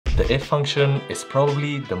The if function is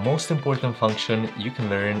probably the most important function you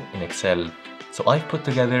can learn in Excel. So I've put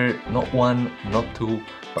together not one, not two,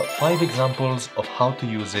 but 5 examples of how to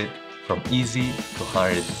use it from easy to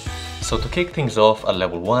hard. So to kick things off at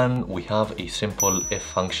level 1, we have a simple if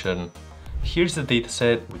function. Here's the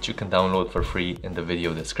dataset which you can download for free in the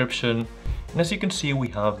video description. And as you can see, we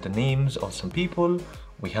have the names of some people,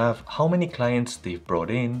 we have how many clients they've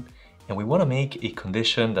brought in, and we want to make a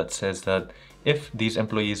condition that says that if these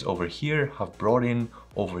employees over here have brought in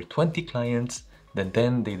over 20 clients,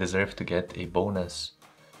 then they deserve to get a bonus.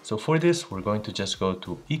 So for this, we're going to just go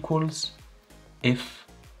to equals, if,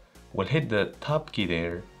 we'll hit the tab key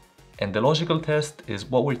there, and the logical test is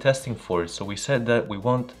what we're testing for. So we said that we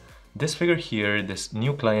want this figure here, this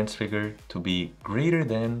new clients figure, to be greater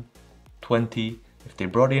than 20. If they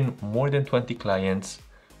brought in more than 20 clients,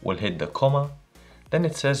 we'll hit the comma. Then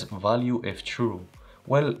it says value if true.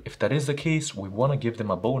 Well, if that is the case, we want to give them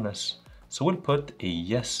a bonus. So we'll put a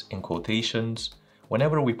yes in quotations.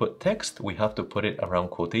 Whenever we put text, we have to put it around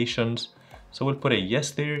quotations. So we'll put a yes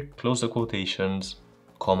there, close the quotations,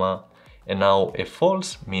 comma. And now if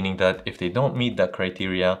false, meaning that if they don't meet that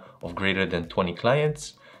criteria of greater than 20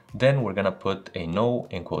 clients, then we're gonna put a no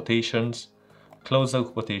in quotations, close the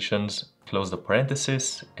quotations, close the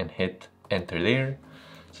parenthesis, and hit enter there.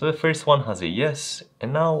 So the first one has a yes,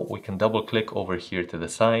 and now we can double click over here to the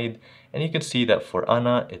side, and you can see that for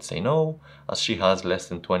Anna it's a no, as she has less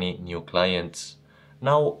than 20 new clients.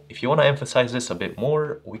 Now, if you want to emphasize this a bit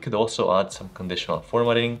more, we could also add some conditional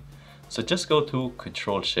formatting. So just go to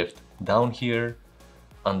Control-Shift down here.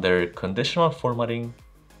 Under conditional formatting,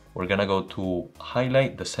 we're gonna go to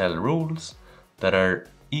highlight the cell rules that are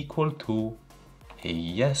equal to a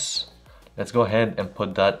yes. Let's go ahead and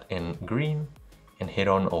put that in green and hit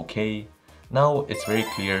on OK. Now it's very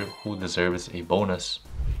clear who deserves a bonus.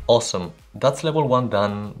 Awesome, that's level 1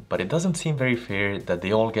 done, but it doesn't seem very fair that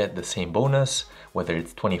they all get the same bonus, whether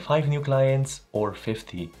it's 25 new clients or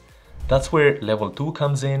 50. That's where level 2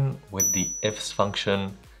 comes in with the ifs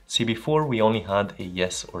function. See, before we only had a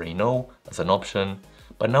yes or a no as an option,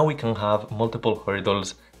 but now we can have multiple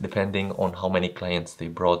hurdles depending on how many clients they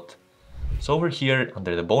brought. So over here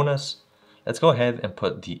under the bonus, let's go ahead and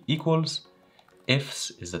put the equals. Ifs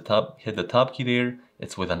is the tab, hit the tab key there,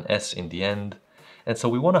 it's with an S in the end. And so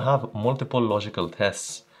we want to have multiple logical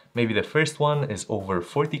tests. Maybe the first one is over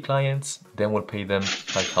 40 clients, then we'll pay them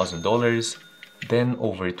 $5,000. Then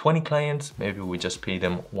over 20 clients, maybe we just pay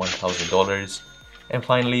them $1,000. And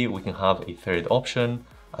finally, we can have a third option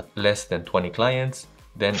at less than 20 clients,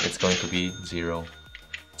 then it's going to be 0.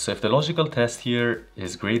 So if the logical test here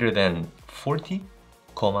is greater than 40,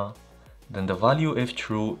 comma, then the value if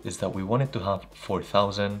true is that we want it to have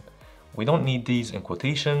 4,000. We don't need these in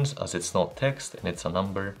quotations as it's not text and it's a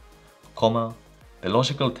number, comma. The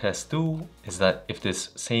logical test 2 is that if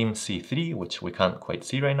this same C3, which we can't quite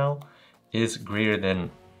see right now, is greater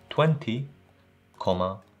than 20,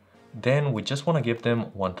 comma, then we just want to give them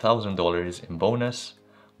 $1,000 in bonus.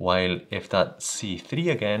 While if that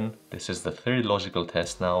C3 again, this is the third logical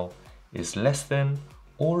test now, is less than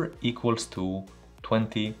or equals to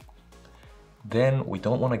 20, then we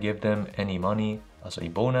don't want to give them any money as a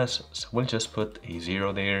bonus, so we'll just put a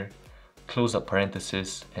 0 there, close the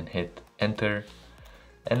parenthesis and hit enter.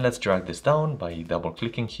 And let's drag this down by double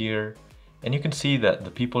clicking here, and you can see that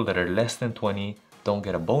the people that are less than 20 don't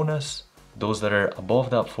get a bonus. Those that are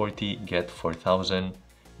above that 40 get 4,000.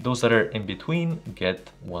 Those that are in between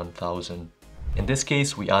get 1,000. In this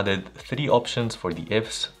case, we added 3 options for the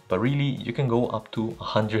ifs, but really you can go up to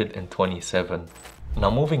 127. Now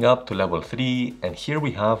moving up to level 3, and here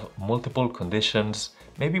we have multiple conditions.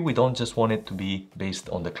 Maybe we don't just want it to be based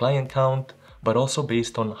on the client count, but also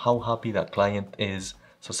based on how happy that client is.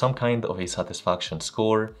 So some kind of a satisfaction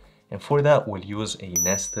score. And for that, we'll use a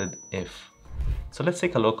nested if. So let's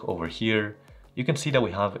take a look over here. You can see that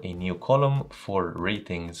we have a new column for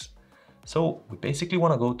ratings. So we basically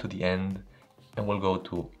want to go to the end and we'll go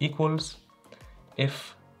to equals,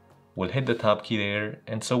 if, we'll hit the tab key there.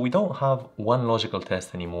 And so we don't have one logical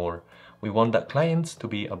test anymore. We want that clients to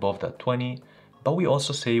be above that 20, but we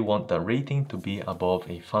also say we want the rating to be above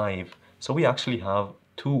a 5. So we actually have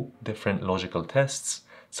 2 different logical tests.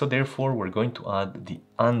 So therefore we're going to add the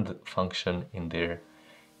AND function in there.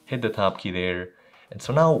 Hit the tab key there. And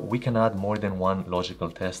so now we can add more than one logical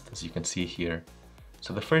test, as you can see here.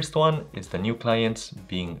 So the first one is the new clients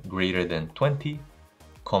being greater than 20,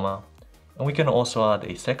 comma. And we can also add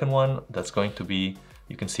a second one that's going to be,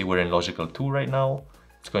 you can see we're in logical 2 right now.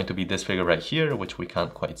 It's going to be this figure right here, which we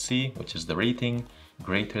can't quite see, which is the rating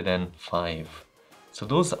greater than 5. So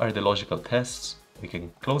those are the logical tests. We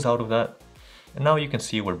can close out of that. And now you can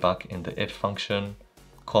see we're back in the if function,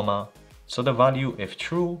 comma. So the value, if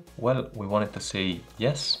true, well, we want it to say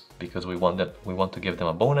yes, because we want to give them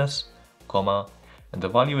a bonus, comma. And the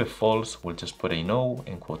value if false, we'll just put a no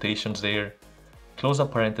in quotations there, close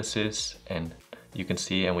up parenthesis, and you can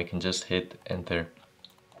see, and we can just hit enter.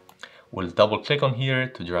 We'll double click on here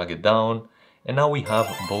to drag it down, and now we have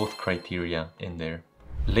both criteria in there.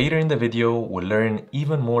 Later in the video, we'll learn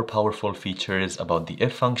even more powerful features about the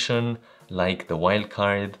if function, like the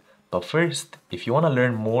wildcard. But first, if you want to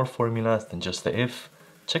learn more formulas than just the if,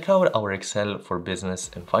 check out our Excel for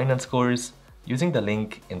business and finance course using the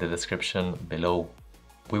link in the description below.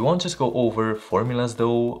 We won't just go over formulas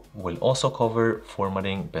though, we'll also cover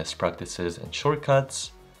formatting best practices and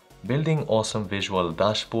shortcuts, building awesome visual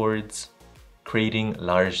dashboards, creating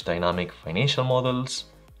large dynamic financial models,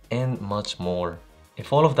 and much more.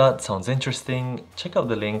 If all of that sounds interesting, check out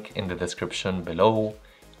the link in the description below.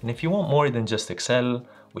 And if you want more than just Excel,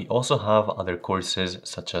 we also have other courses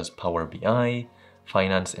such as Power BI,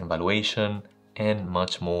 Finance Evaluation, and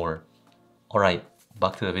much more. Alright,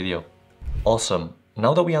 back to the video. Awesome.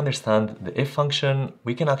 Now that we understand the if function,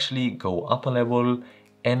 we can actually go up a level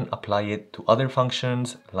and apply it to other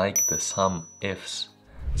functions like the SUMIFS.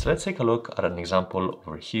 So let's take a look at an example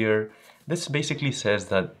over here. This basically says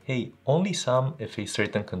that, hey, only sum if a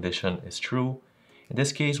certain condition is true. In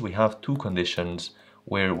this case, we have two conditions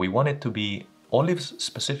where we want it to be olives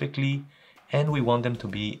specifically, and we want them to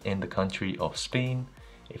be in the country of Spain.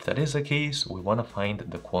 If that is the case, we want to find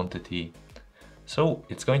the quantity. So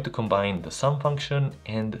it's going to combine the sum function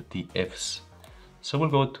and the ifs. So we'll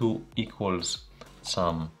go to equals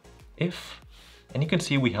sum if, and you can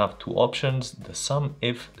see we have two options. The sum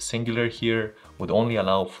if singular here would only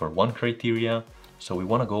allow for one criteria, so we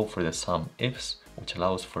want to go for the sum ifs, which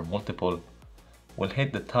allows for multiple. We'll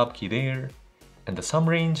hit the tab key there, and the sum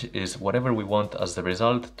range is whatever we want as the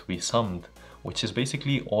result to be summed, which is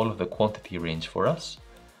basically all of the quantity range for us.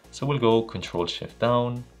 So we'll go Control Shift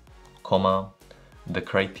down, comma. The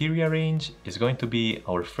criteria range is going to be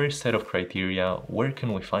our first set of criteria. Where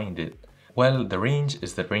can we find it? Well, the range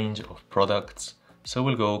is the range of products. So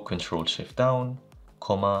we'll go Control Shift down,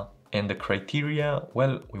 comma, and the criteria,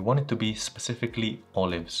 well, we want it to be specifically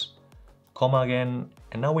olives, comma again,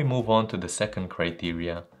 and now we move on to the second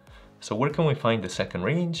criteria. So where can we find the second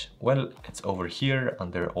range? Well, it's over here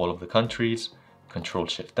under all of the countries, Control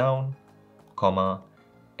Shift down, comma,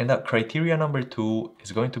 and that criteria number 2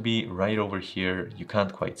 is going to be right over here. You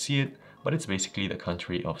can't quite see it, but it's basically the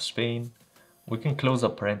country of Spain. We can close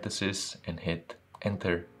up parenthesis and hit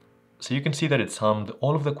enter. So you can see that it summed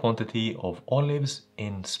all of the quantity of olives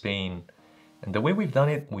in Spain. And the way we've done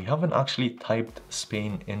it, we haven't actually typed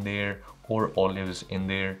Spain in there or olives in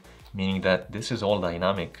there, meaning that this is all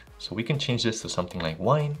dynamic. So we can change this to something like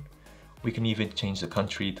wine. We can even change the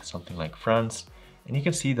country to something like France. And you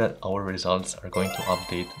can see that our results are going to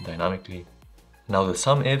update dynamically. Now the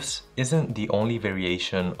SUMIFS isn't the only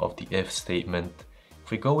variation of the if statement.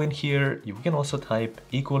 If we go in here, you can also type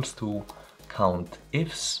equals to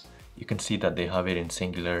COUNTIFS. You can see that they have it in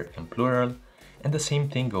singular and plural. And the same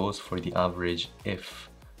thing goes for the average if.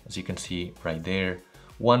 As you can see right there,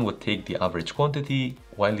 one would take the average quantity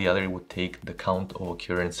while the other would take the count of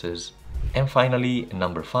occurrences. And finally, in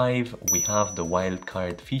number 5, we have the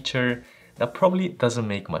wildcard feature. That probably doesn't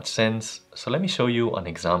make much sense, so let me show you an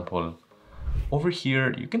example. Over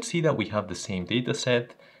here, you can see that we have the same data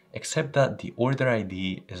set, except that the order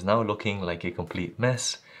ID is now looking like a complete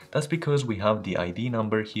mess. That's because we have the ID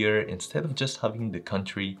number here instead of just having the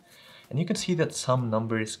country. And you can see that some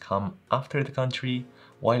numbers come after the country,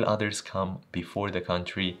 while others come before the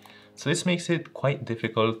country. So this makes it quite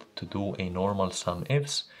difficult to do a normal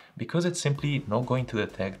SUMIFS because it's simply not going to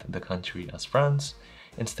detect the country as France.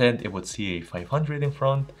 Instead, it would see a 500 in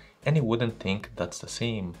front and it wouldn't think that's the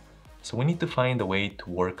same. So we need to find a way to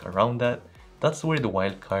work around that. That's where the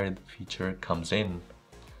wildcard feature comes in.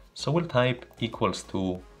 So we'll type equals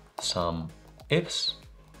to SUMIFS.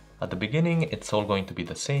 At the beginning, it's all going to be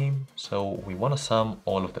the same. So we want to sum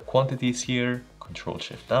all of the quantities here, Control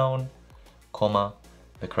Shift down, comma.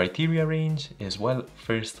 The criteria range is, well,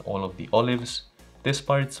 first all of the olives. This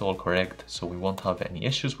part's all correct, so we won't have any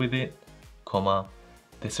issues with it, comma.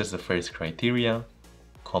 This is the first criteria,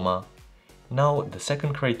 comma. Now the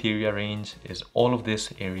second criteria range is all of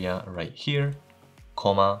this area right here,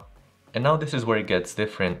 comma. And now this is where it gets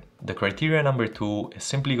different. The criteria number 2 is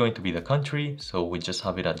simply going to be the country, so we just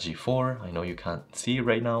have it at G4. I know you can't see it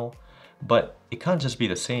right now, but it can't just be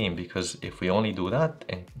the same, because if we only do that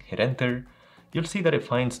and hit enter, you'll see that it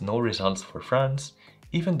finds no results for France,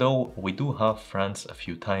 even though we do have France a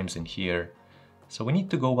few times in here. So we need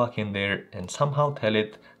to go back in there and somehow tell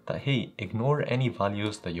it that, hey, ignore any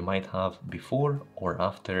values that you might have before or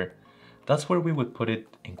after. That's where we would put it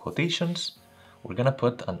in quotations. We're gonna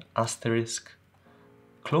put an asterisk,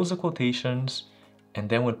 close the quotations, and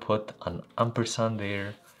then we'll put an ampersand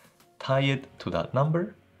there, tie it to that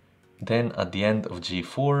number. Then at the end of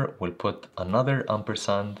G4, we'll put another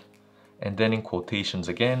ampersand, and then in quotations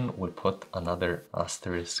again, we'll put another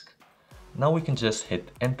asterisk. Now we can just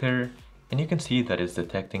hit enter, and you can see that it's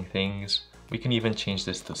detecting things. We can even change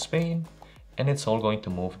this to Spain, and it's all going to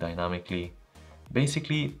move dynamically.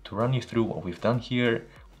 Basically, to run you through what we've done here,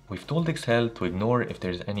 we've told Excel to ignore if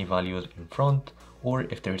there's any values in front or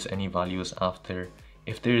if there's any values after.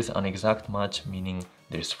 If there is an exact match, meaning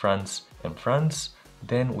there's France and France,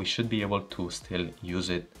 then we should be able to still use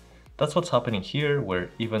it. That's what's happening here,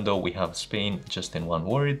 where even though we have Spain just in one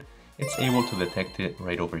word, it's able to detect it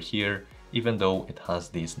right over here, even though it has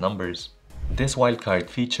these numbers. This wildcard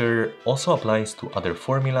feature also applies to other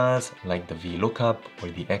formulas like the VLOOKUP or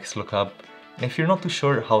the XLOOKUP. And if you're not too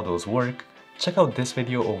sure how those work, check out this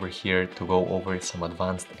video over here to go over some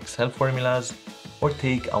advanced Excel formulas, or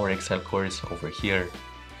take our Excel course over here.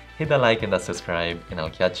 Hit that like and that subscribe, and I'll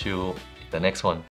catch you in the next one.